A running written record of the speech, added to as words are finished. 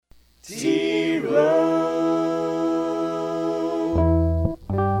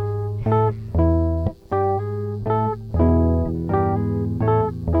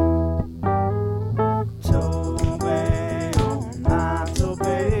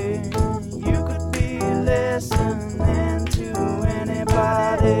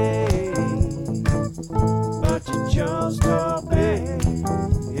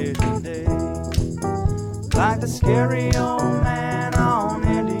Like the scary old man on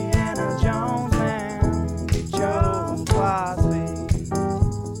Indiana Jones, man, he chose wisely.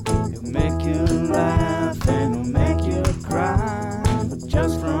 He'll make you laugh and he'll make you cry, but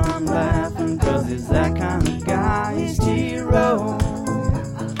just from laughing, 'cause he's that kind of guy. He's T-Row,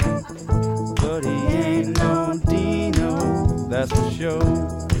 but he ain't no Dino, that's for sure.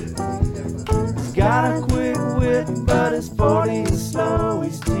 He's got a quick wit, but his 40 is slow.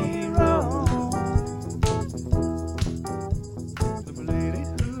 He's T-Row.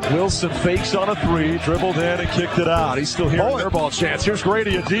 Wilson fakes on a three, dribbled in and kicked it out. He's still here. Air ball chance. Here's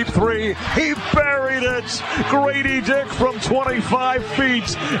Grady, a deep three. He buried it. Grady Dick from 25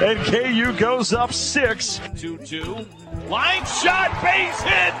 feet. And KU goes up 6. 2-2. Line shot, base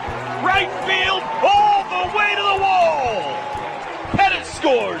hit. Right field, all the way to the wall. Pettit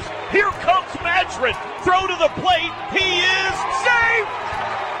scores. Here comes Madron. Throw to the plate. He is safe.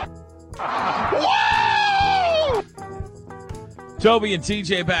 Whoa! Toby and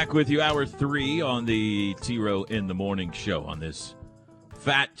TJ back with you, hour 3 on the T-Row in the Morning show on this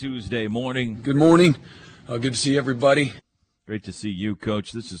Fat Tuesday morning. Good morning. Good to see everybody. Great to see you,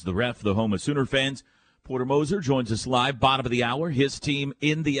 Coach. This is the Ref, the home of Sooner fans. Porter Moser joins us live, bottom of the hour. His team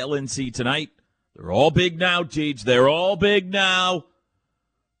in the LNC tonight. They're all big now, Teach. They're all big now.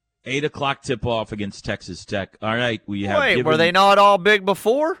 8 o'clock tip-off against Texas Tech. All right, we have. Wait, were they not all big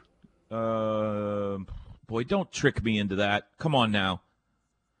before? Boy, don't trick me into that. Come on now.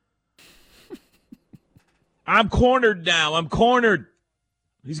 I'm cornered now. I'm cornered.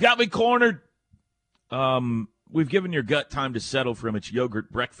 He's got me cornered. We've given your gut time to settle from its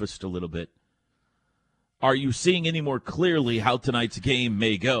yogurt breakfast a little bit. Are you seeing any more clearly how tonight's game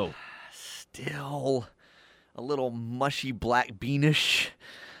may go? Still a little mushy black beanish.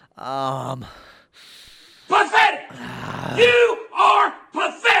 Pathetic! You are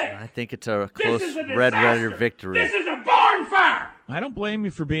pathetic! I think it's a close Red Raider victory. This is a barn fire! I don't blame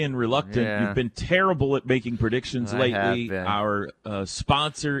you for being reluctant. Yeah. You've been terrible at making predictions I lately. have been. Our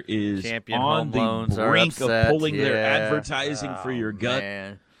sponsor is Champion on Home Loans the are brink upset. of pulling their Yeah. advertising for your gut.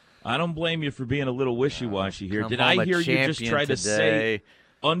 Man. I don't blame you for being a little wishy-washy here. Come Did home I a hear you just champion try to today. say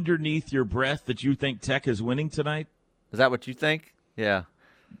underneath your breath that you think Tech is winning tonight? Is that what you think? Yeah.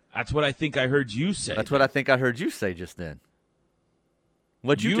 That's what I think I heard you say. That's what I think I heard you say just then.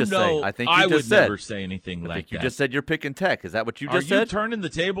 What'd you just know, say? I think you I just would said. never say anything I like think you that. just said you're picking Tech. Is that what you just Are said? you turning the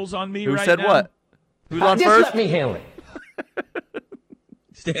tables on me Who right said now? what? Who's on first? Let me handle it.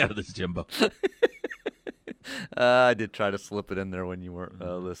 Stay out of this, Jimbo. I did try to slip it in there when you weren't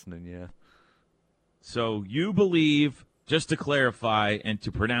listening, yeah. So you believe, just to clarify and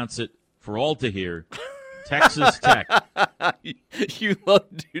to pronounce it for all to hear, Texas Tech. You love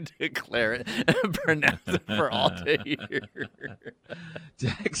to declare it and pronounce it for all to hear.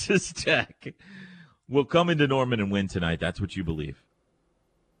 Texas Tech will come into Norman and win tonight. That's what you believe.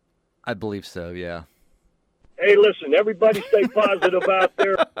 I believe so, yeah. Hey, listen, everybody stay positive out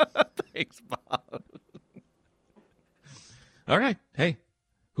there. Thanks, Bob. All right. Hey,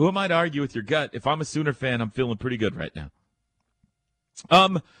 who am I to argue with your gut? If I'm a Sooner fan, I'm feeling pretty good right now.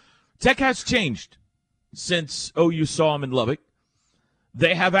 Tech has changed since OU saw him in Lubbock.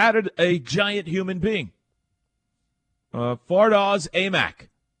 They have added a giant human being. Fardaws Aimaq.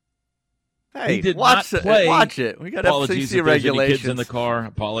 Hey, he did watch not play. Watch it. We got Apologies FCC if there's any regulations. kids in the car.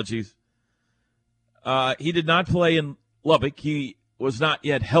 Apologies. He did not play in Lubbock. He was not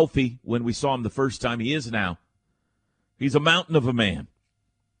yet healthy when we saw him the first time. He is now. He's a mountain of a man.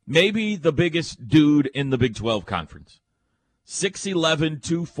 Maybe the biggest dude in the Big 12 Conference. 6'11",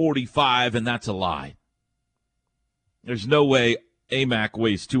 245, and that's a lie. There's no way Aimaq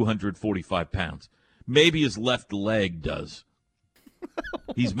weighs 245 pounds. Maybe his left leg does.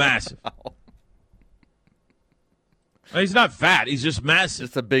 He's massive. He's not fat. He's just massive.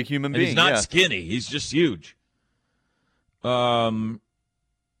 Just a big human And being. he's not yeah. skinny. He's just huge. He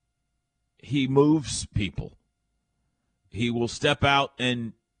moves people. He will step out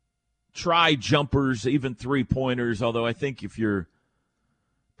and try jumpers, even three-pointers, although I think if you're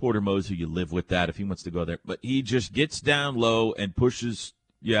Porter Moser, you live with that if he wants to go there. But he just gets down low and pushes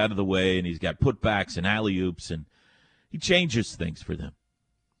you out of the way, and he's got putbacks and alley-oops, and he changes things for them.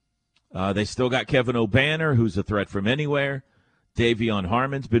 They still got Kevin O'Banner, who's a threat from anywhere. Davion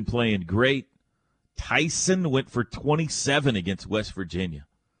Harmon's been playing great. Tyson went for 27 against West Virginia.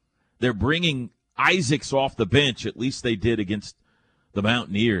 They're bringing Isaacs off the bench. At least they did against the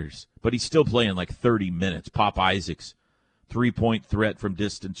Mountaineers. But he's still playing like 30 minutes. Pop Isaacs, 3-point threat from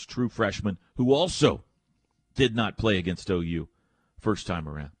distance, true freshman, who also did not play against OU first time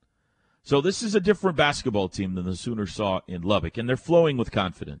around. So this is a different basketball team than the Sooners saw in Lubbock, and they're flowing with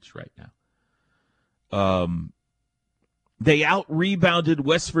confidence right now. They out-rebounded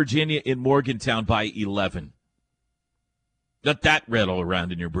West Virginia in Morgantown by 11. Let that rattle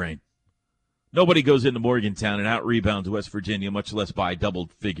around in your brain. Nobody goes into Morgantown and out-rebounds West Virginia, much less by double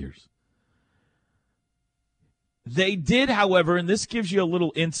figures. They did, however, and this gives you a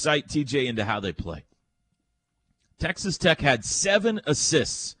little insight, TJ, into how they play. Texas Tech had 7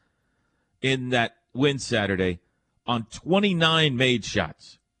 assists in that win Saturday on 29 made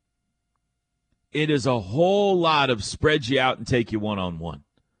shots. It is a whole lot of spread you out and take you one-on-one.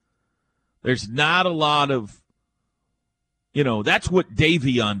 There's not a lot of, that's what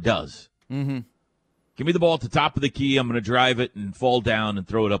Davion does. Mm-hmm. Give me the ball at the top of the key. I'm going to drive it and fall down and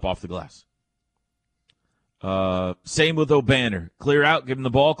throw it up off the glass. Same with O'Banner. Clear out, give him the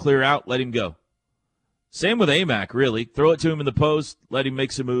ball, clear out, let him go. Same with Amac, really. Throw it to him in the post, let him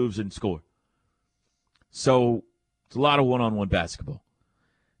make some moves and score. So it's a lot of one-on-one basketball.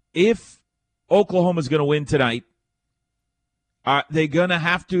 If Oklahoma's going to win tonight, they're going to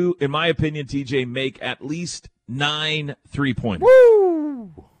have to, in my opinion, TJ, make at least 9 3-pointers.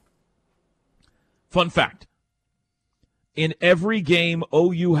 Woo! Fun fact. In every game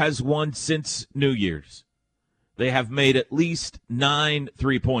OU has won since New Year's, they have made at least 9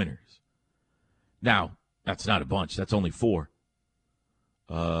 3-pointers. Now, that's not a bunch. That's only 4.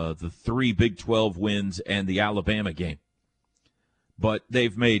 The 3 Big 12 wins and the Alabama game. But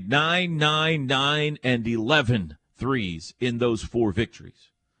they've made 9, 9, 9, and 11 threes in those 4 victories.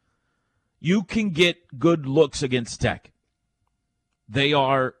 You can get good looks against Tech. They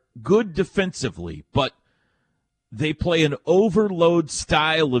are good defensively, but they play an overload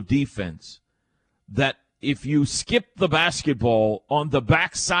style of defense that if you skip the basketball on the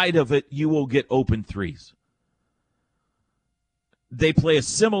backside of it, you will get open threes. They play a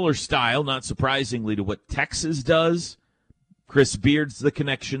similar style, not surprisingly, to what Texas does. Chris Beard's the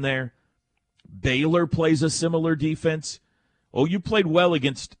connection there. Baylor plays a similar defense. OU played well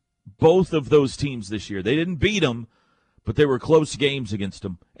against both of those teams this year. They didn't beat them, but they were close games against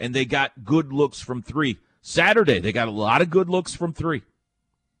them, and they got good looks from 3. Saturday, they got a lot of good looks from 3.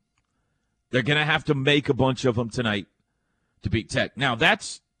 They're going to have to make a bunch of them tonight to beat Tech. Now,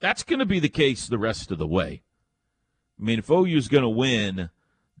 that's going to be the case the rest of the way. I mean, if OU's going to win,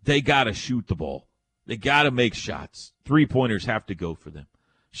 they got to shoot the ball. They got to make shots. 3-pointers have to go for them.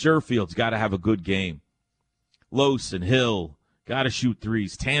 Sherfield's got to have a good game. Lose and Hill got to shoot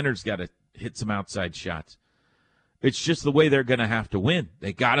threes. Tanner's got to hit some outside shots. It's just the way they're going to have to win.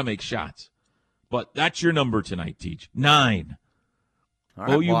 They got to make shots. But that's your number tonight, Teach. 9. All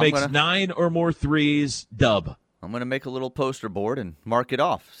right, OU makes 9 or more threes, dub. I'm going to make a little poster board and mark it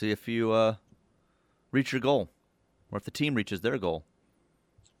off. See if you reach your goal or if the team reaches their goal.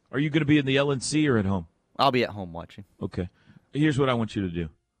 Are you going to be in the LNC or at home? I'll be at home watching. Okay. Here's what I want you to do.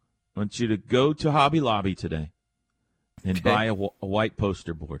 I want you to go to Hobby Lobby today and buy a white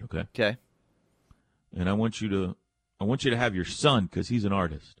poster board, okay? Okay. And I want you to have your son, because he's an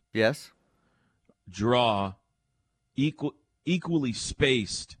artist. Yes. Draw equally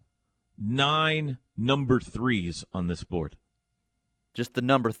spaced 9 number 3s on this board. Just the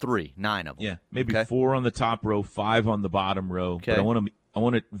number 3, 9 of them. Yeah, maybe 4 on the top row, 5 on the bottom row. Okay. But I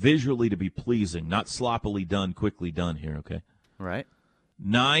want it visually to be pleasing, not sloppily done, quickly done here, okay? Right.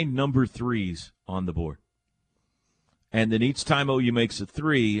 9 number 3s on the board. And then each time OU makes a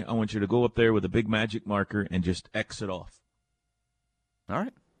 3, I want you to go up there with a big magic marker and just X it off. All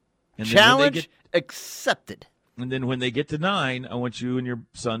right. And challenge accepted. And then when they get to 9, I want you and your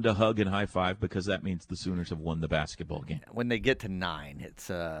son to hug and high five, because that means the Sooners have won the basketball game. When they get to 9, it's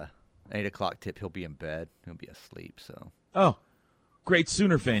 8 o'clock tip. He'll be in bed. He'll be asleep. So. Oh, great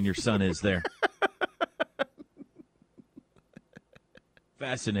Sooner fan your son is there.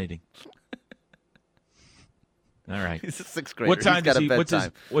 Fascinating. All right. He's a 6th grader. What time does he?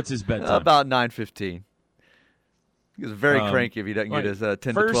 What's his bedtime? About 9:15. He's very cranky if he doesn't get his 10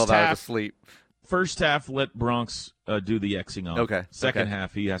 to 12 hours of sleep. First half, let Bronx do the Xing off. Okay. Second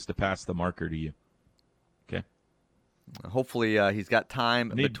half, he has to pass the marker to you. Okay. Hopefully, he's got time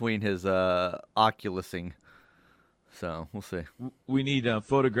between his Oculusing. So we'll see. We need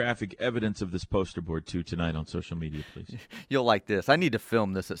photographic evidence of this poster board too tonight on social media, please. You'll like this. I need to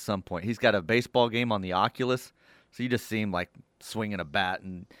film this at some point. He's got a baseball game on the Oculus, so you just see him like swinging a bat,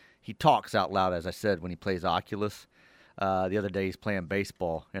 and he talks out loud, as I said, when he plays Oculus. The other day he's playing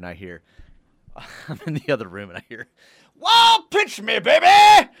baseball, and I hear, I'm in the other room, and I hear, "Wild pitch me, baby!"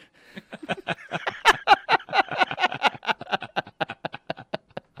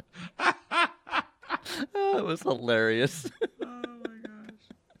 Oh, it was hilarious.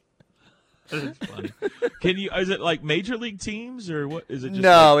 That's funny. Is it like major league teams or what is it? Just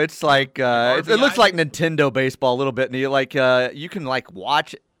No, it's like it looks RBI? like Nintendo baseball a little bit. And you can like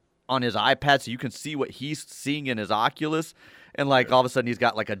watch it on his iPad, so you can see what he's seeing in his Oculus. And like all of a sudden, he's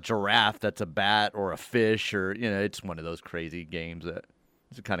got like a giraffe that's a bat or a fish, or it's one of those crazy games that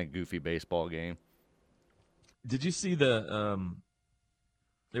it's a kind of goofy baseball game. Did you see there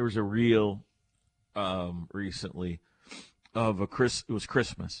was a reel recently of it was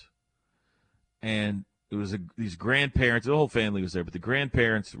Christmas. And it was these grandparents, the whole family was there, but the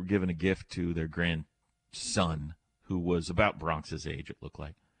grandparents were giving a gift to their grandson, who was about Bronx's age, it looked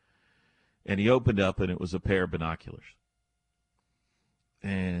like. And he opened up, and it was a pair of binoculars.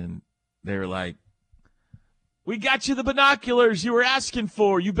 And they were like, "We got you the binoculars you were asking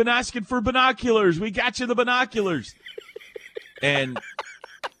for. You've been asking for binoculars. We got you the binoculars." And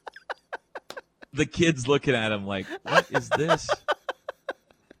the kid's looking at him like, "What is this?"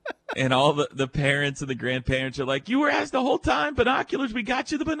 And all the parents and the grandparents are like, "You were asked the whole time, binoculars. We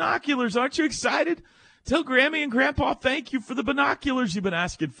got you the binoculars. Aren't you excited? Tell Grammy and Grandpa thank you for the binoculars you've been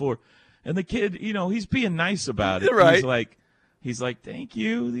asking for." And the kid, he's being nice about it. Right. He's like, "Thank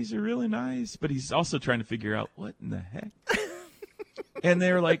you. These are really nice." But he's also trying to figure out what in the heck. And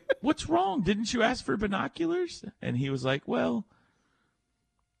they were like, "What's wrong? Didn't you ask for binoculars?" And he was like, "Well,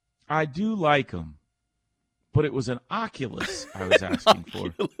 I do like them. But it was an Oculus I was asking for."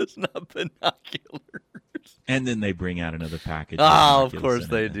 Oculus, not binoculars. And then they bring out another package. Oh, of course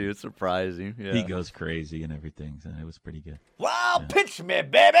they do. It's surprising. Yeah. He goes crazy and everything. So it was pretty good. "Wow, pitch me,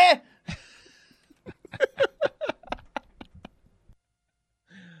 baby!"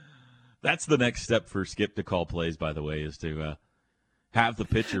 That's the next step for Skip to call plays, by the way, is to have the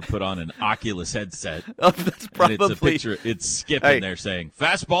pitcher put on an Oculus headset. Oh, that's probably. And it's a picture. It's Skip in there saying,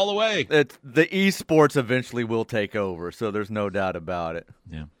 "Fastball away." The esports eventually will take over, so there's no doubt about it.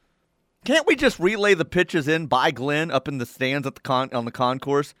 Yeah. Can't we just relay the pitches in by Glenn up in the stands at on the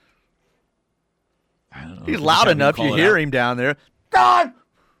concourse? I don't know. He's loud enough. You hear him down there. God!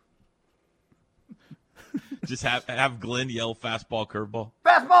 Just have Glenn yell fastball, curveball.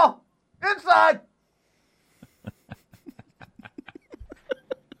 Fastball! Inside!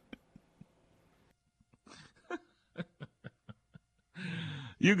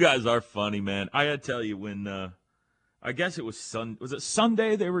 You guys are funny, man. I gotta tell you, when I guess it was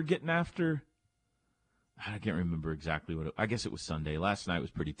Sunday they were getting after? I can't remember exactly I guess it was Sunday. Last night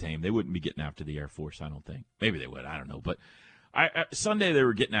was pretty tame. They wouldn't be getting after the Air Force, I don't think. Maybe they would, I don't know. But Sunday they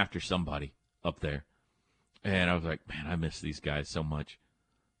were getting after somebody up there. And I was like, man, I miss these guys so much.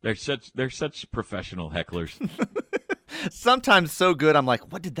 They're such professional hecklers. Sometimes so good, I'm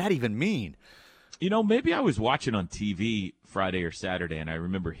like, what did that even mean? Maybe I was watching on TV Friday or Saturday, and I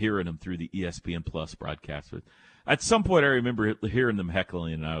remember hearing them through the ESPN Plus broadcast. But at some point, I remember hearing them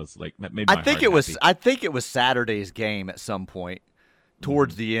heckling, and I was like, maybe I think it was Saturday's game at some point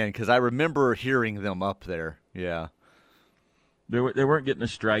towards the end, because I remember hearing them up there. Yeah, they weren't getting a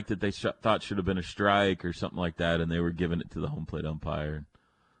strike that they thought should have been a strike or something like that, and they were giving it to the home plate umpire.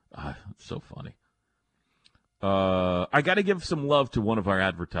 It's so funny. I got to give some love to one of our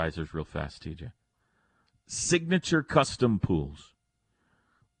advertisers real fast, TJ. Signature Custom Pools.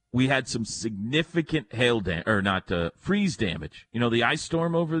 We had some significant freeze damage. The ice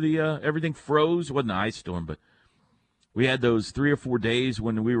storm over the everything froze. It wasn't an ice storm, but we had those 3 or 4 days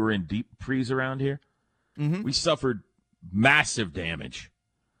when we were in deep freeze around here. Mm-hmm. We suffered massive damage.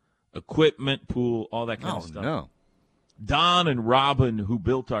 Equipment, pool, all that kind of stuff. No. Don and Robin, who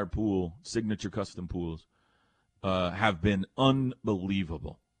built our pool, Signature Custom Pools, have been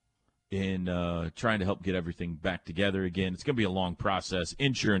unbelievable in trying to help get everything back together again. It's going to be a long process.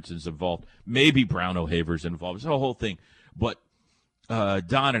 Insurance is involved. Maybe Brown O'Haver's involved. It's a whole thing. But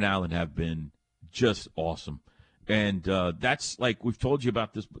Don and Alan have been just awesome. And that's, like we've told you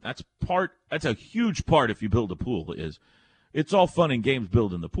about this, but that's a huge part if you build a pool. It's all fun and games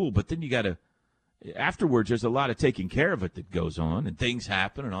building the pool, but then you got to, afterwards, there's a lot of taking care of it that goes on, and things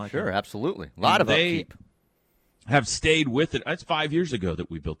happen and all that. Sure, absolutely. A lot of upkeep. Have stayed with it. That's 5 years ago that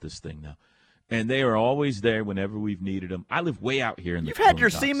we built this thing now. And they are always there whenever we've needed them. I live way out here in the Boondocks. You've had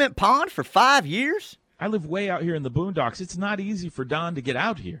your cement pond for 5 years? I live way out here in the Boondocks. It's not easy for Don to get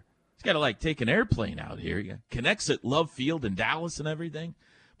out here. He's got to, take an airplane out here. He connects at Love Field in Dallas and everything.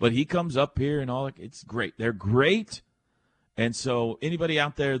 But he comes up here and all. It's great. They're great. And so anybody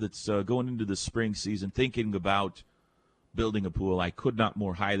out there that's going into the spring season thinking about building a pool, I could not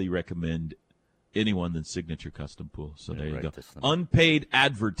more highly recommend anyone than Signature Custom Pool. So there you go. Unpaid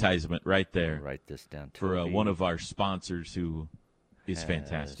advertisement right there. Write this down for one of our sponsors who is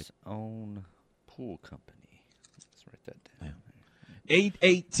fantastic. Own pool company. Let's write that down.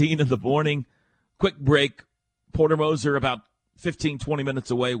 8:18 in the morning. Quick break. Porter Moser about 15, 20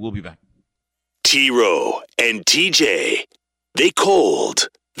 minutes away. We'll be back. T-Row and TJ. They cold.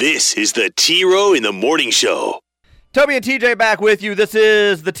 This is the T-Row in the Morning Show. Toby and TJ back with you. This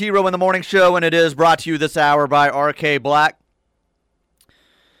is the T-Row in the Morning Show, and it is brought to you this hour by RK Black.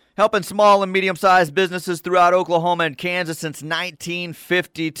 Helping small and medium-sized businesses throughout Oklahoma and Kansas since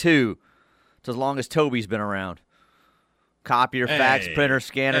 1952. It's as long as Toby's been around. Copier, fax, printer,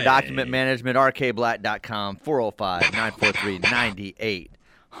 scanner, document management, rkblack.com,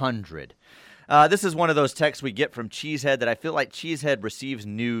 405-943-9800. This is one of those texts we get from Cheesehead that I feel like Cheesehead receives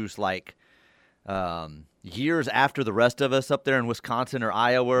news like years after the rest of us up there in Wisconsin or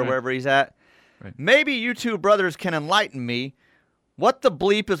Iowa or wherever he's at. Right. Maybe you two brothers can enlighten me. What the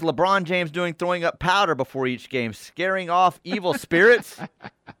bleep is LeBron James doing throwing up powder before each game, scaring off evil spirits?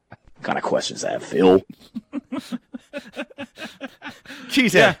 What kind of questions that, Phil?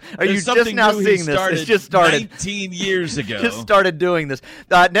 Cheesehead, are you just now seeing this? It's just started 19 years ago. Just started doing this.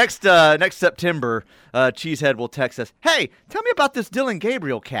 Next September, Cheesehead will text us, hey, tell me about this Dylan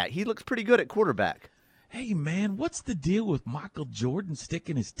Gabriel cat. He looks pretty good at quarterback. Hey, man, what's the deal with Michael Jordan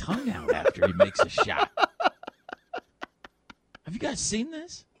sticking his tongue out after he makes a shot? Have you guys seen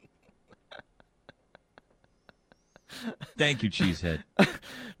this? Thank you, Cheesehead.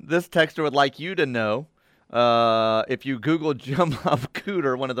 This texter would like you to know, if you Google Jump Up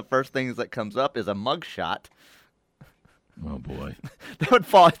Cooter, one of the first things that comes up is a mugshot. Oh, boy. That would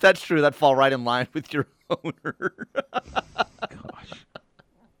fall, if that's true, that'd fall right in line with your owner. Gosh.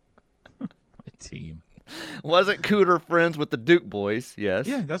 My team. Wasn't Cooter friends with the Duke boys? Yes.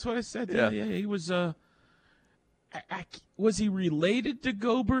 Yeah, that's what I said. Yeah. He was, was he related to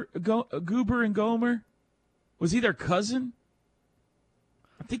Goober and Gomer? Was he their cousin?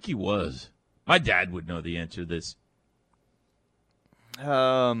 I think he was. My dad would know the answer to this.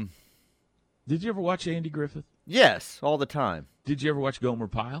 Did you ever watch Andy Griffith? Yes, all the time. Did you ever watch Gomer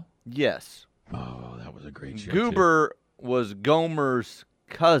Pyle? Yes. Oh, that was a great show. Goober was Gomer's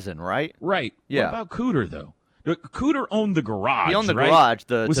cousin, right? Right. Yeah. What about Cooter, though? Cooter owned the garage. He owned the right? garage.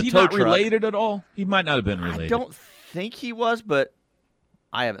 Was he not truck. Related at all? He might not have been related. I don't think he was, but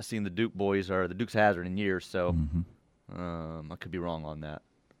I haven't seen the Duke boys or the Dukes of Hazzard in years, so I could be wrong on that.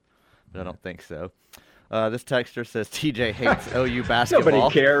 But I don't think so. This texter says TJ hates OU basketball.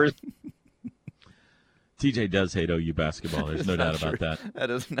 Nobody cares. TJ does hate OU basketball. There's no doubt about that.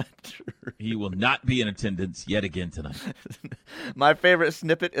 That is not true. He will not be in attendance yet again tonight. My favorite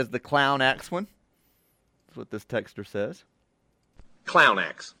snippet is the Clown Axe one. That's what this texter says. Clown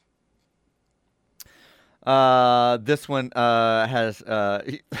Axe. This one has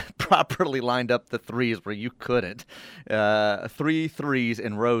properly lined up the threes where you couldn't. 3 threes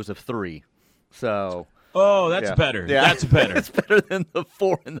in rows of 3. So. Oh, that's better. Yeah. That's better. It's better than the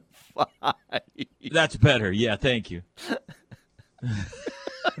 4 and the 5. That's better. Yeah, thank you.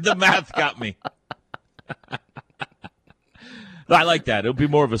 The math got me. I like that. It'll be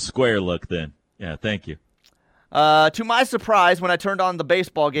more of a square look then. Yeah, thank you. To my surprise, when I turned on the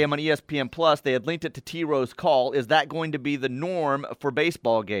baseball game on ESPN Plus, they had linked it to T-Row's call. Is that going to be the norm for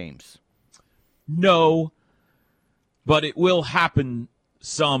baseball games? No, but it will happen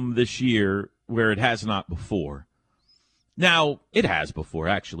some this year where it has not before. Now, it has before,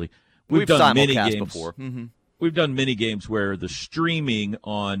 actually. We've done mini games before. Mm-hmm. We've done mini games where the streaming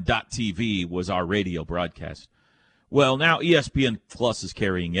on .TV was our radio broadcast. Well, now ESPN Plus is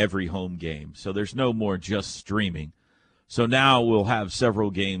carrying every home game, so there's no more just streaming. So now we'll have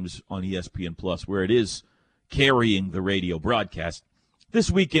several games on ESPN Plus where it is carrying the radio broadcast.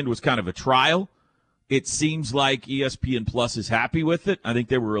 This weekend was kind of a trial. It seems like ESPN Plus is happy with it. I think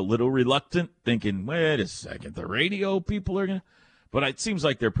they were a little reluctant, thinking, wait a second, the radio people are going to... But it seems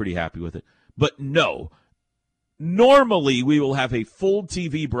like they're pretty happy with it. But no, normally we will have a full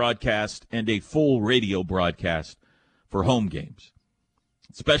TV broadcast and a full radio broadcast for home games,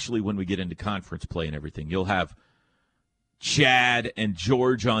 especially when we get into conference play and everything. You'll have Chad and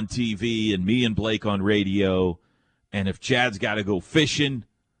George on TV and me and Blake on radio. And if Chad's got to go fishing,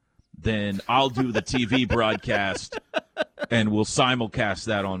 then I'll do the TV broadcast and we'll simulcast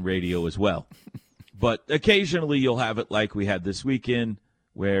that on radio as well. But occasionally you'll have it like we had this weekend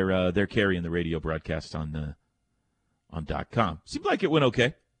where they're carrying the radio broadcast on .com. Seemed like it went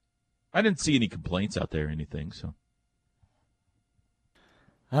okay. I didn't see any complaints out there or anything, so.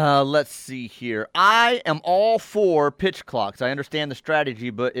 Let's see here. I am all for pitch clocks. I understand the strategy,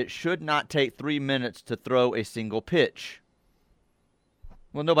 but it should not take 3 minutes to throw a single pitch.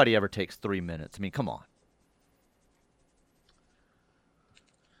 Well, nobody ever takes 3 minutes. I mean, come on.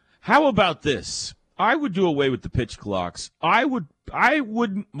 How about this? I would do away with the pitch clocks. I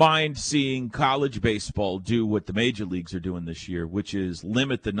wouldn't mind seeing college baseball do what the major leagues are doing this year, which is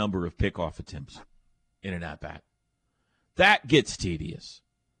limit the number of pickoff attempts in an at-bat. That gets tedious.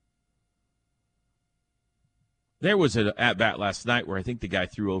 There was an at-bat last night where I think the guy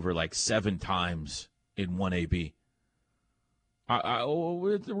threw over like 7 times in one AB.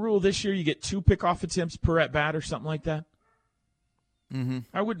 With the rule this year, you get 2 pickoff attempts per at-bat or something like that. Mm-hmm.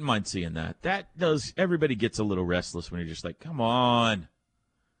 I wouldn't mind seeing that. That does. Everybody gets a little restless when you're just like, come on.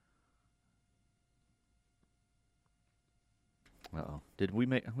 Uh-oh. We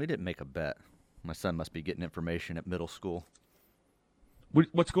didn't make a bet. My son must be getting information at middle school.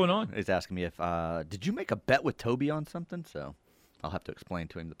 What's going on? He's asking me if, did you make a bet with Toby on something? So I'll have to explain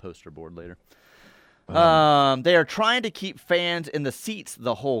to him the poster board later. They are trying to keep fans in the seats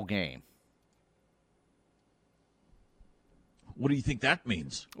the whole game. What do you think that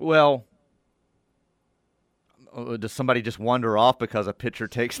means? Well, does somebody just wander off because a pitcher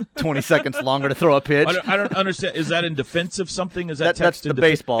takes 20 seconds longer to throw a pitch? I don't understand. Is that in defense of something? Is that text that's the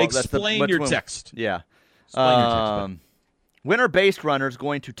baseball? Explain your text. Yeah. Explain your text. Winner base runner is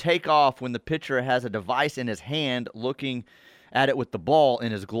going to take off when the pitcher has a device in his hand looking at it with the ball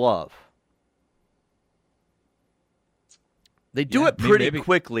in his glove. They do it pretty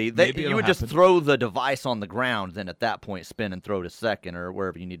quickly. You would just throw the device on the ground, then at that point spin and throw to second or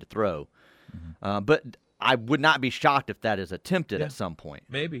wherever you need to throw. Mm-hmm. But I would not be shocked if that is attempted at some point.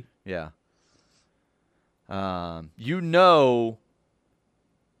 Maybe. Yeah.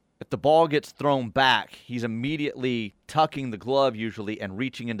 If the ball gets thrown back, he's immediately tucking the glove usually and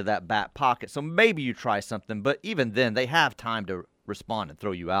reaching into that back pocket. So maybe you try something, but even then they have time to respond and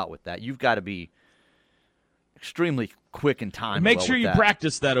throw you out with that. You've got to be extremely quick in time. Make sure you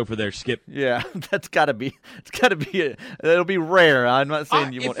practice that over there, Skip. Yeah, it'll be rare. I'm not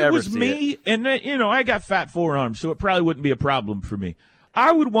saying you won't ever see it. If it was me, and I got fat forearms, so it probably wouldn't be a problem for me.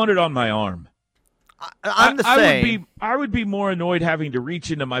 I would want it on my arm. I'm the same. I would be more annoyed having to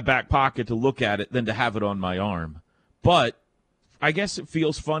reach into my back pocket to look at it than to have it on my arm. But I guess it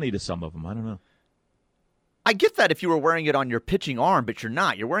feels funny to some of them. I don't know. I get that if you were wearing it on your pitching arm, but you're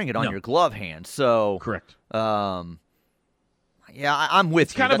not. You're wearing it on your glove hand. So correct. Yeah, I'm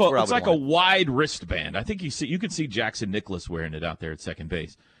with you. It's like a wide wristband. I think you could see Jackson Nicholas wearing it out there at second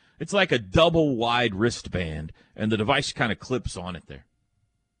base. It's like a double wide wristband, and the device kind of clips on it there.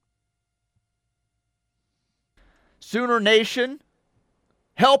 Sooner Nation,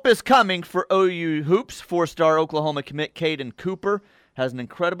 help is coming for OU Hoops. 4-star Oklahoma commit Caden Cooper has an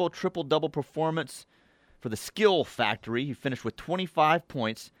incredible triple-double performance for the Skill Factory. He finished with 25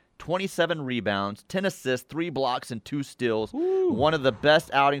 points, 27 rebounds, 10 assists, 3 blocks, and 2 steals. Ooh. One of the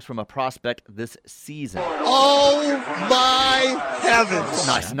best outings from a prospect this season. Oh, my heavens.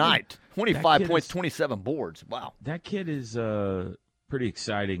 Nice night. 25 points, 27 boards. Wow. That kid is pretty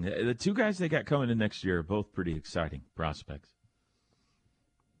exciting. The 2 guys they got coming in next year are both pretty exciting prospects.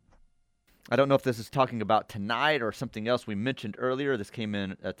 I don't know if this is talking about tonight or something else we mentioned earlier. This came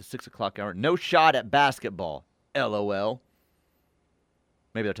in at the 6 o'clock hour. No shot at basketball. LOL.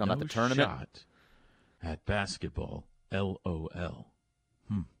 Maybe they're talking about the tournament. No shot at basketball. LOL. All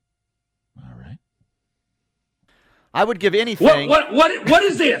right. I would give anything. What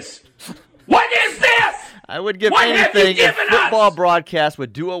is this? What is this? I would give anything if football broadcasts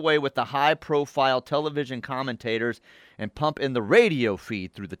would do away with the high-profile television commentators and pump in the radio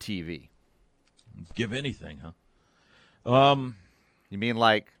feed through the TV. Give anything, huh? You mean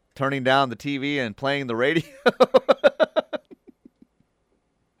like turning down the TV and playing the radio?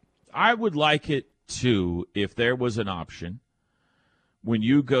 I would like it, too, if there was an option. When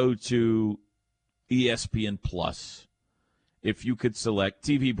you go to ESPN Plus, if you could select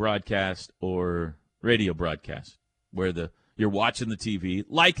TV broadcast or radio broadcast, where you're watching the TV,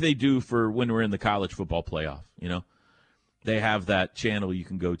 like they do for when we're in the college football playoff, They have that channel you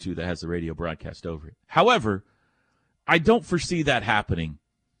can go to that has the radio broadcast over it. However, I don't foresee that happening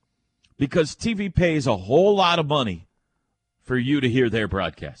because TV pays a whole lot of money for you to hear their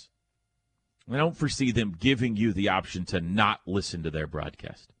broadcast. I don't foresee them giving you the option to not listen to their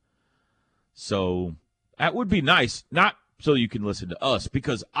broadcast. So that would be nice, not so you can listen to us,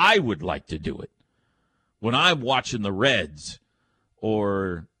 because I would like to do it. When I'm watching the Reds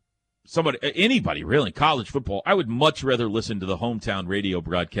or anybody really, college football, I would much rather listen to the hometown radio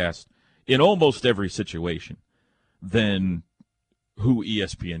broadcast in almost every situation than who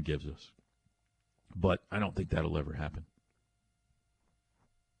ESPN gives us. But I don't think that'll ever happen.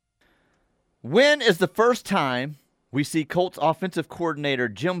 When is the first time we see Colts offensive coordinator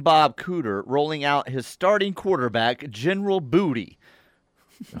Jim Bob Cooter rolling out his starting quarterback, General Booty?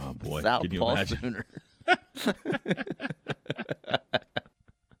 Oh, boy. South Can you Paul imagine? Sooner.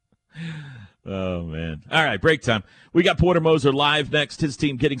 Oh, man. All right, break time. We got Porter Moser live next. His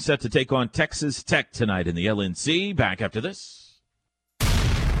team getting set to take on Texas Tech tonight in the LNC. Back after this.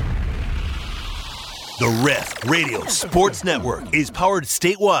 The Ref Radio Sports Network is powered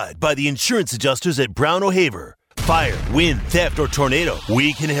statewide by the insurance adjusters at Brown O'Haver. Fire, wind, theft, or tornado,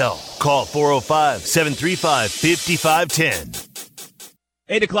 we can help. Call 405-735-5510.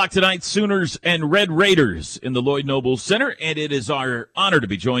 8 o'clock tonight, Sooners and Red Raiders in the Lloyd Noble Center, and it is our honor to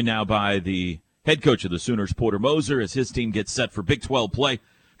be joined now by the head coach of the Sooners, Porter Moser, as his team gets set for Big 12 play.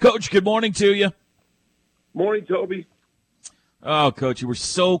 Coach, good morning to you. Morning, Toby. Oh, Coach, you were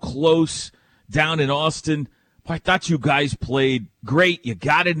so close down in Austin. I thought you guys played great. You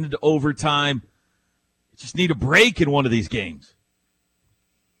got it into overtime. You just need a break in one of these games.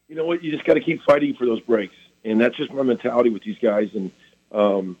 You know what? You just got to keep fighting for those breaks, and that's just my mentality with these guys. And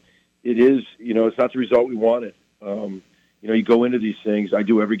it is, it's not the result we wanted. You go into these things. I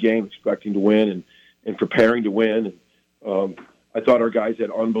do every game expecting to win and preparing to win. And I thought our guys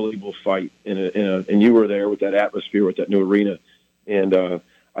had unbelievable fight, and you were there with that atmosphere, with that new arena, and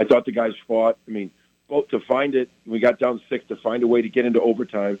I thought the guys fought. I mean, both to find it, we got down 6, to find a way to get into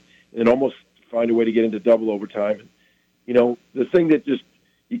overtime, and almost find a way to get into double overtime. And, the thing that just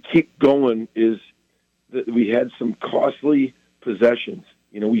you keep going is that we had some costly possessions.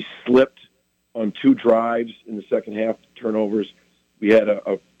 We slipped on 2 drives in the second half, turnovers. We had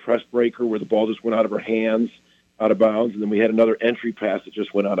a press breaker where the ball just went out of our hands, out of bounds, and then we had another entry pass that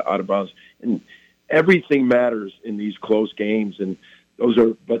just went out of bounds. And everything matters in these close games, and those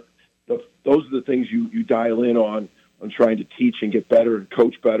are the things you dial in on trying to teach and get better and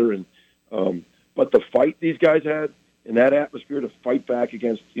coach better. And but the fight these guys had in that atmosphere to fight back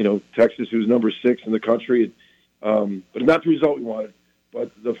against Texas, who's number 6 in the country, but it's not the result we wanted.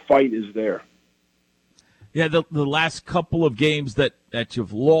 But the fight is there. Yeah, the last couple of games that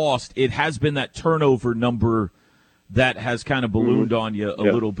you've lost, it has been that turnover number that has kind of ballooned on you a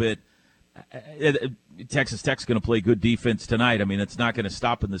little bit. Texas Tech's going to play good defense tonight. I mean, it's not going to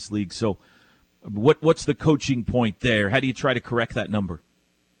stop in this league. So what's the coaching point there? How do you try to correct that number?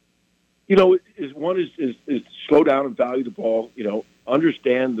 One is slow down and value the ball.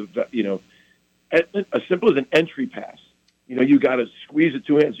 Understand as simple as an entry pass. You got to squeeze it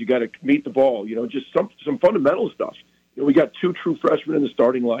 2 hands. You got to meet the ball. Just some fundamental stuff. We got 2 true freshmen in the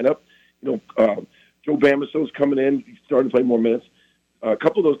starting lineup. Joe Bamiso's coming in. He's starting to play more minutes. A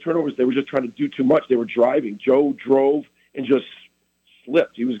couple of those turnovers, they were just trying to do too much. They were driving. Joe drove and just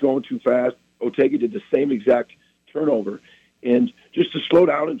slipped. He was going too fast. Otega did the same exact turnover. And just to slow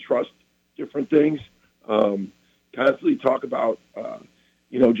down and trust different things, constantly talk about,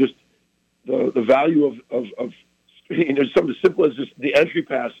 just the value of something as simple as just the entry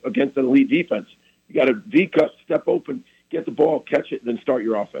pass against an elite defense. You got to V-cut, step open, get the ball, catch it, and then start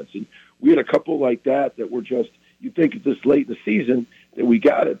your offense. And we had a couple like that were just, you think at this late in the season that we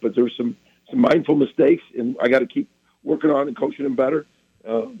got it, but there were some mindful mistakes, and I got to keep working on and coaching them better.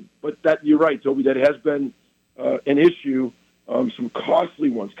 But that you're right, Toby, that has been an issue, some costly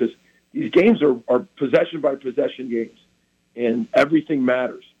ones, because these games are possession-by-possession games, and everything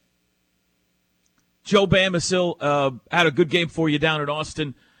matters. Joe Bamisil had a good game for you down in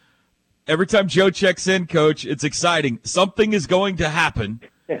Austin. Every time Joe checks in, Coach, it's exciting. Something is going to happen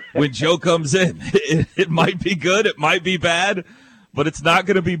when Joe comes in. It might be good, it might be bad, but it's not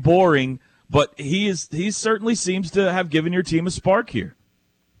going to be boring. But he certainly seems to have given your team a spark here.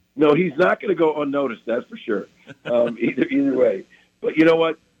 No, he's not going to go unnoticed, that's for sure. Either way. But you know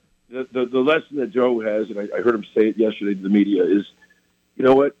what? The lesson that Joe has, and I heard him say it yesterday to the media, is, you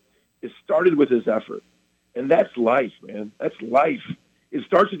know what? It started with his effort. And that's life, man. That's life. It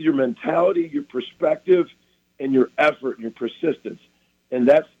starts with your mentality, your perspective, and your effort and your persistence. And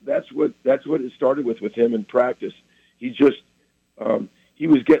that's what it started with him in practice. He just he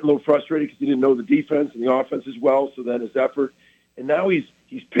was getting a little frustrated because he didn't know the defense and the offense as well. So then his effort, and now he's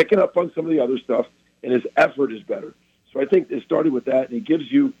picking up on some of the other stuff, and his effort is better. So I think it started with that, and it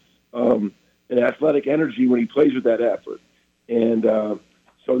gives you an athletic energy when he plays with that effort. And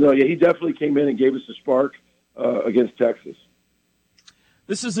he definitely came in and gave us a spark against Texas.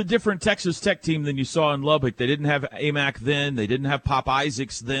 This is a different Texas Tech team than you saw in Lubbock. They didn't have Amac then. They didn't have Pop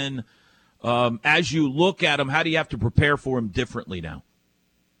Isaacs then. As you look at them, how do you have to prepare for them differently now?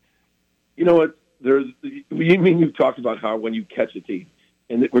 You know what? You've talked about how when you catch a team,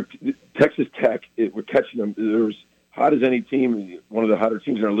 and Texas Tech, we're catching them. They're as hot as any team, one of the hotter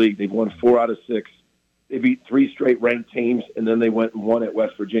teams in our league. They've won 4 out of 6. They beat 3 straight ranked teams, and then they went and won at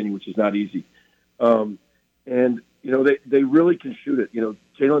West Virginia, which is not easy. And they really can shoot it.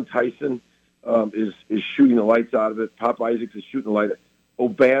 Jalen Tyson is shooting the lights out of it. Pop Isaacs is shooting the light.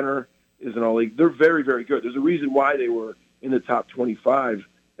 O'Banner is in all league. They're very, very good. There's a reason why they were in the top 25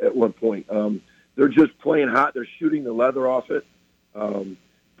 at one point. They're just playing hot. They're shooting the leather off it.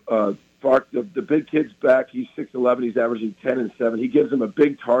 Fark, the big kid's back. He's 6'11". He's averaging 10 and 7. He gives them a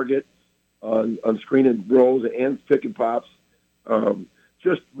big target on screen and rolls and pick and pops.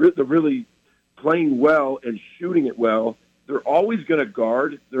 They're really playing well and shooting it well. They're always going to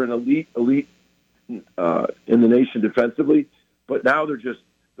guard. They're an elite in the nation defensively, but now their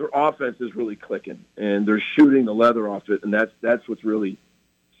offense is really clicking, and they're shooting the leather off it, and that's what's really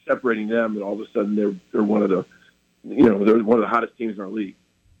separating them. And all of a sudden, they're one of the hottest teams in our league.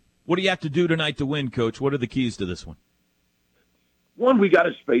 What do you have to do tonight to win, Coach? What are the keys to this one? One, we got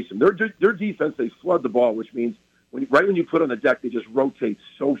to space them. Their defense, they flood the ball, which means right when you put on the deck, they just rotate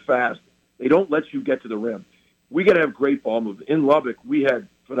so fast. They don't let you get to the rim. We got to have great ball movement. In Lubbock, we had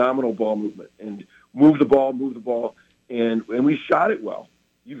phenomenal ball movement and move the ball, and we shot it well.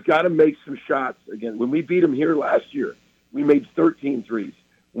 You've got to make some shots. Again, when we beat them here last year, we made 13 threes.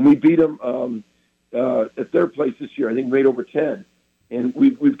 When we beat them at their place this year, I think we made over 10. And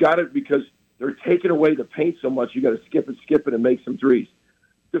we've got it because they're taking away the paint so much. You got to skip it, and make some threes.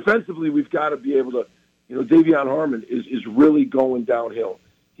 Defensively, we've got to be able to. Davion Harmon is really going downhill.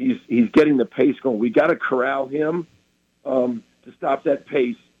 He's getting the pace going. We got to corral him to stop that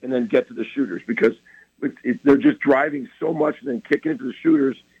pace and then get to the shooters because they're just driving so much and then kicking into the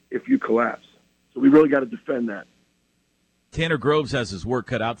shooters if you collapse. So we really got to defend that. Tanner Groves has his work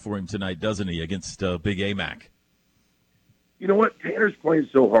cut out for him tonight, doesn't he, against Big AMAC? You know what? Tanner's playing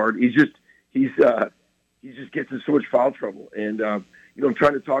so hard. He just gets in so much foul trouble. And, I'm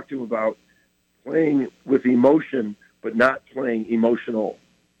trying to talk to him about playing with emotion but not playing emotional.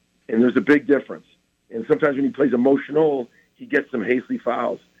 And there's a big difference. And sometimes when he plays emotional, he gets some hasty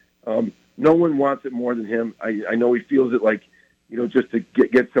fouls. No one wants it more than him. I know he feels it like, just to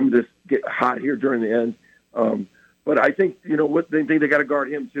get some of this, get hot here during the end. But I think, they think they got to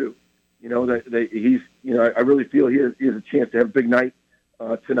guard him too. I really feel he has a chance to have a big night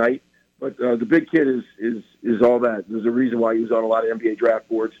tonight. But the big kid is all that. There's a reason why he was on a lot of NBA draft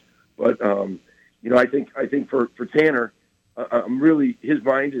boards. But I think for Tanner, his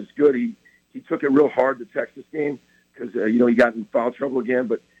mind is good. He took it real hard, the Texas game, because he got in foul trouble again.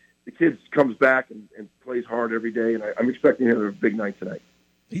 But the kid comes back and plays hard every day, and I'm expecting him to have a big night tonight.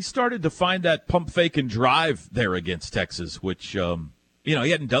 He started to find that pump, fake, and drive there against Texas, which he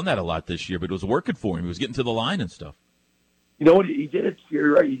hadn't done that a lot this year, but it was working for him. He was getting to the line and stuff. You know what? He did it.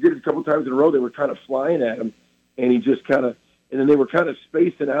 You're right. He did it a couple times in a row. They were kind of flying at him, and he just and then they were kind of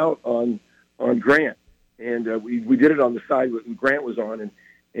spacing out on Grant. And we did it on the side when Grant was on,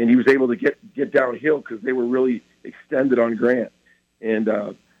 and he was able to get downhill because they were really extended on Grant. And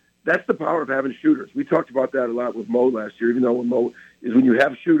that's the power of having shooters. We talked about that a lot with Mo last year, even though when you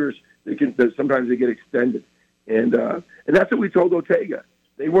have shooters, sometimes they get extended. And that's what we told Ortega.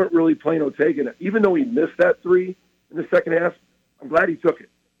 They weren't really playing Ortega. Even though he missed that three in the second half, I'm glad he took it.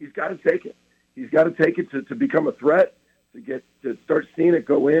 He's got to take it. He's got to take it to become a threat, to start seeing it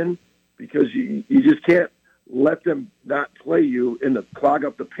go in, because you just can't let them not play you and clog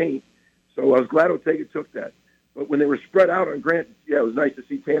up the paint. So I was glad Ortega took that. But when they were spread out on Grant, it was nice to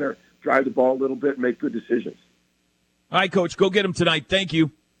see Tanner drive the ball a little bit and make good decisions. All right, Coach, go get him tonight. Thank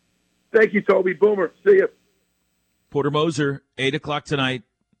you. Thank you, Toby. Boomer. See you. Porter Moser, 8 o'clock tonight,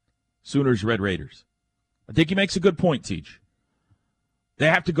 Sooners, Red Raiders. I think he makes a good point, Teach. They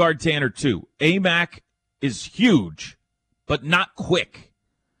have to guard Tanner, too. AMAC is huge, but not quick.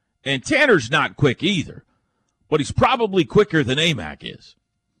 And Tanner's not quick either, but he's probably quicker than AMAC is.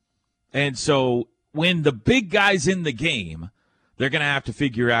 And so when the big guy's in the game, they're going to have to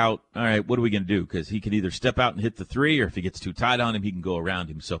figure out, all right, what are we going to do? Because he can either step out and hit the three, or if he gets too tight on him, he can go around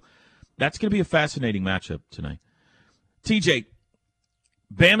him. So that's going to be a fascinating matchup tonight. TJ,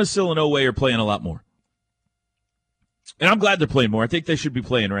 Bamisile and Oweh are playing a lot more. And I'm glad they're playing more. I think they should be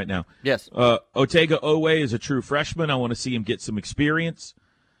playing right now. Yes. Otega Oweh is a true freshman. I want to see him get some experience.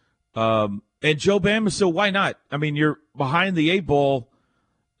 And Joe Bamisile, why not? I mean, you're behind the 8 ball.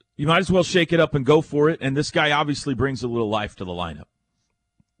 You might as well shake it up and go for it. And this guy obviously brings a little life to the lineup.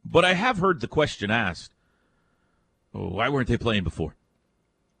 But I have heard the question asked, why weren't they playing before?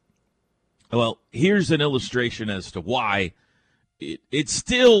 Well, here's an illustration as to why it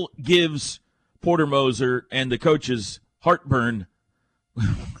still gives Porter Moser and the coach's heartburn,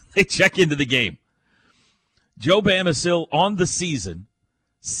 they check into the game. Joe Bamisile on the season,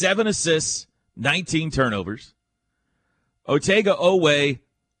 7 assists, 19 turnovers. Otega Oweh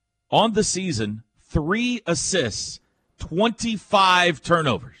on the season, 3 assists, 25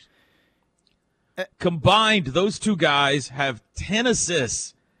 turnovers. Combined, those two guys have 10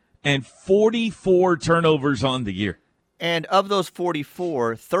 assists and 44 turnovers on the year. And of those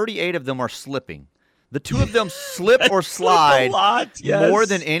 44, 38 of them are slipping. The two of them slip or slide more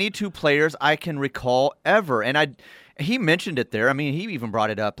than any two players I can recall ever. And he mentioned it there. I mean, he even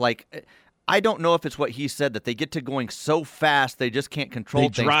brought it up. Like, I don't know if it's what he said, that they get to going so fast they just can't control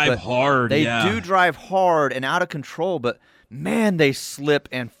things. They drive hard, They do drive hard and out of control, but, man, they slip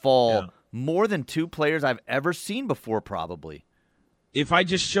and fall more than two players I've ever seen before, probably. If I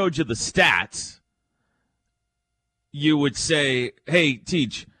just showed you the stats, you would say, hey,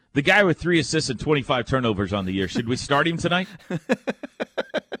 Teach, the guy with 3 assists and 25 turnovers on the year, should we start him tonight?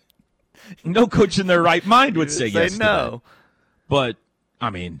 No coach in their right mind would say yes. No. But, I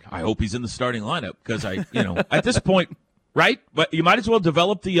mean, I hope he's in the starting lineup because at this point, right? But you might as well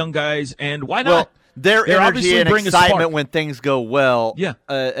develop the young guys, and why not? Well, their energy and bring excitement when things go well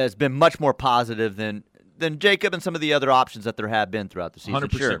has been much more positive than Jacob and some of the other options that there have been throughout the season.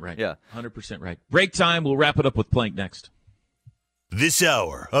 100% right. Yeah, 100% right. Break time. We'll wrap it up with Plank next. This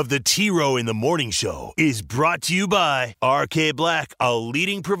hour of the T-Row in the Morning Show is brought to you by RK Black, a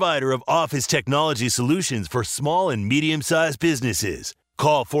leading provider of office technology solutions for small and medium-sized businesses.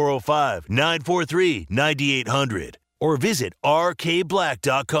 Call 405-943-9800 or visit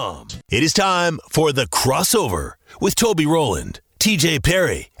rkblack.com. It is time for The Crossover with Toby Rowland, TJ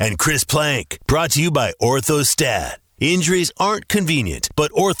Perry, and Chris Plank. Brought to you by Orthostat. Injuries aren't convenient,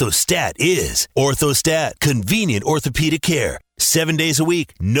 but Orthostat is. Orthostat, convenient orthopedic care. 7 days a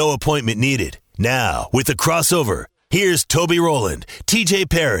week, no appointment needed. Now, with The Crossover, here's Toby Rowland, TJ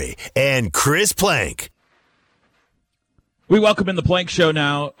Perry, and Chris Plank. We welcome in the Plank Show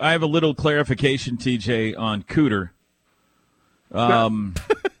now. I have a little clarification, TJ, on Cooter.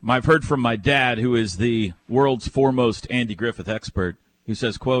 I've heard from my dad, who is the world's foremost Andy Griffith expert, who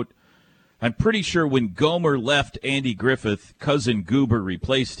says, quote, I'm pretty sure when Gomer left Andy Griffith, cousin Goober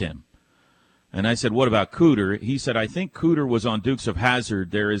replaced him. And I said, what about Cooter? He said, I think Cooter was on Dukes of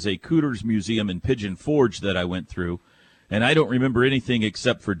Hazzard. There is a Cooter's Museum in Pigeon Forge that I went through, and I don't remember anything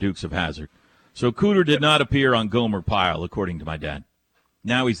except for Dukes of Hazzard. So Cooter did not appear on Gomer Pyle, according to my dad.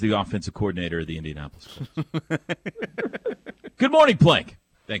 Now he's the offensive coordinator of the Indianapolis Colts. Good morning, Plank.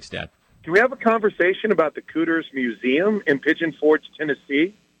 Thanks, Dad. Can we have a conversation about the Cooter's Museum in Pigeon Forge,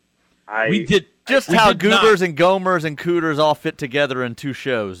 Tennessee? We did. Just how Goobers and Gomers and Cooters all fit together in two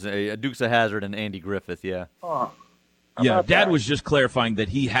shows, Dukes of Hazzard and Andy Griffith, yeah. Yeah, Dad was just clarifying that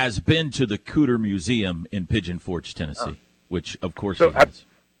he has been to the Cooter Museum in Pigeon Forge, Tennessee, which, of course, he has.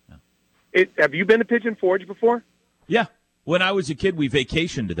 Have you been to Pigeon Forge before? Yeah. When I was a kid, we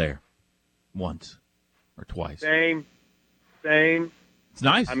vacationed there once or twice. Same. It's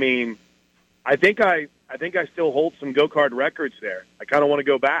nice. I mean, I think I still hold some go-kart records there. I kind of want to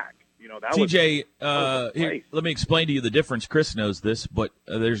go back. That TJ, here, let me explain to you the difference. Chris knows this, but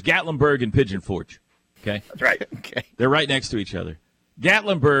there's Gatlinburg and Pigeon Forge. Okay, that's right. Okay, they're right next to each other.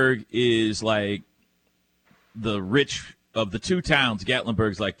 Gatlinburg is like the rich of the two towns.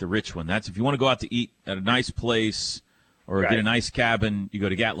 Gatlinburg's like the rich one. That's if you want to go out to eat at a nice place or get a nice cabin, you go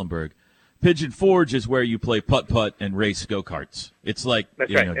to Gatlinburg. Pigeon Forge is where you play putt-putt and race go-karts. It's like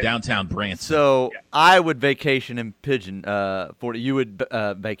downtown Branson. So I would vacation in Pigeon Forge. You would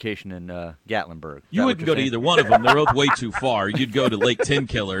vacation in Gatlinburg. You wouldn't go to either one of them. They're both way too far. You'd go to Lake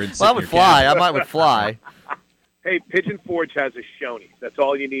Tenkiller and sit I would fly. I might fly. Hey, Pigeon Forge has a Shoney's. That's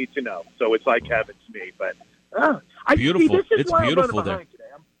all you need to know. So it's like heaven to me. But beautiful. It's beautiful there.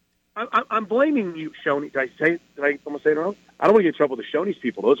 I'm blaming you, Shoney. Did I almost say it wrong? I don't want to get in trouble with the Shoney's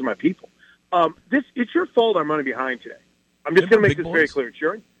people. Those are my people. It's your fault I'm running behind today. I'm just going to make this very clear. It's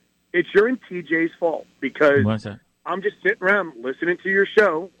your and TJ's fault because I'm just sitting around listening to your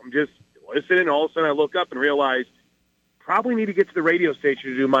show. I'm just listening, and all of a sudden I look up and realize probably need to get to the radio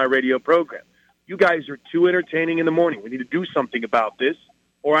station to do my radio program. You guys are too entertaining in the morning. We need to do something about this,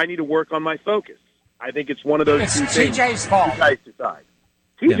 or I need to work on my focus. I think it's one of those two things. TJ's fault. You guys decide.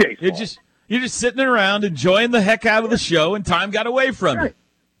 TJ's fault. You're just sitting around enjoying the heck out of the show, and time got away from you.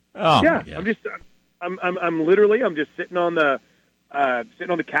 Oh, yeah, I'm literally just sitting on the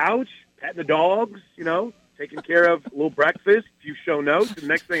couch, petting the dogs, taking care of a little breakfast, a few show notes, and the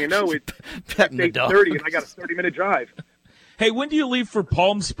next thing you know, it's 8:30, and I got a 30-minute drive. Hey, when do you leave for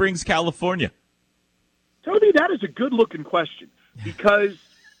Palm Springs, California? Toby, that is a good-looking question because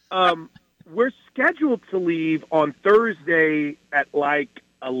we're scheduled to leave on Thursday at like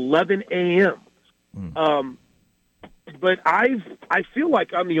 11 a.m. But I feel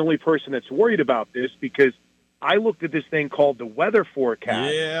like I'm the only person that's worried about this because I looked at this thing called the weather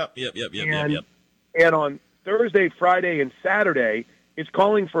forecast. Yep. And on Thursday, Friday, and Saturday, it's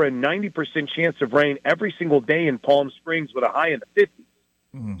calling for a 90% chance of rain every single day in Palm Springs with a high in the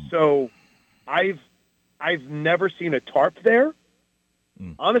 50s. So I've never seen a tarp there.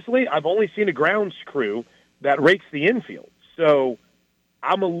 Honestly, I've only seen a grounds crew that rakes the infield. So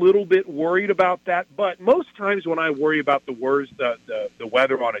I'm a little bit worried about that. But most times when I worry about the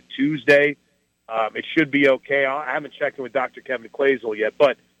weather on a Tuesday, it should be okay. I haven't checked in with Dr. Kevin Clazel yet,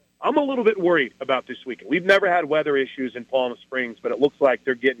 but I'm a little bit worried about this weekend. We've never had weather issues in Palm Springs, but it looks like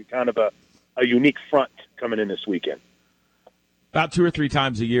they're getting kind of a unique front coming in this weekend. About 2 or 3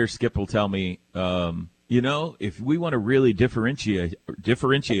 times a year, Skip will tell me, if we want to really differentiate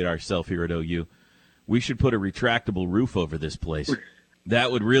ourselves here at OU, we should put a retractable roof over this place.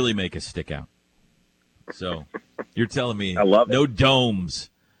 That would really make us stick out. So you're telling me I love it. No domes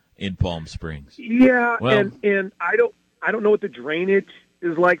in Palm Springs. Yeah, well, and I don't know what the drainage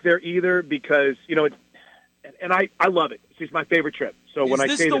is like there either because, I love it. It's just my favorite trip. So when I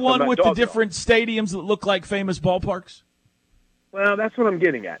say is this the one with the different stadiums that look like famous ballparks? Well, that's what I'm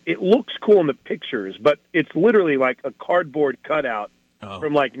getting at. It looks cool in the pictures, but it's literally like a cardboard cutout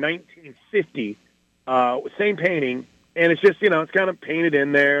from like 1950, same painting, and it's just, it's kind of painted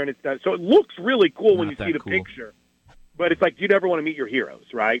in there, and it's done. So it looks really cool when you see the picture. But it's like you never want to meet your heroes,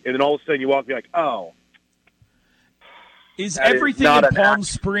 right? And then all of a sudden you walk and you're like, oh. Is everything in Palm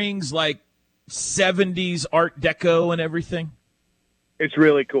Springs like 70s Art Deco and everything? It's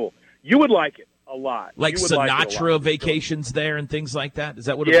really cool. You would like it a lot. Like Sinatra vacations there and things like that? Is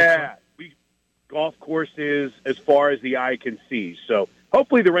that what it looks like? Golf courses as far as the eye can see. So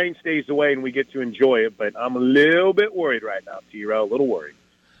hopefully the rain stays away and we get to enjoy it, but I'm a little bit worried right now, T-Row, a little worried.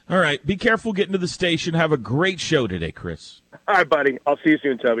 All right. Be careful getting to the station. Have a great show today, Chris. All right, buddy. I'll see you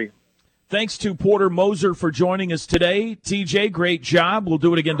soon, Toby. Thanks to Porter Moser for joining us today. TJ, great job. We'll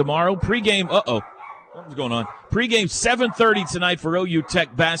do it again tomorrow. Pre-game, something's going on. Pre-game 7:30 tonight for OU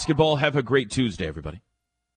Tech basketball. Have a great Tuesday, everybody.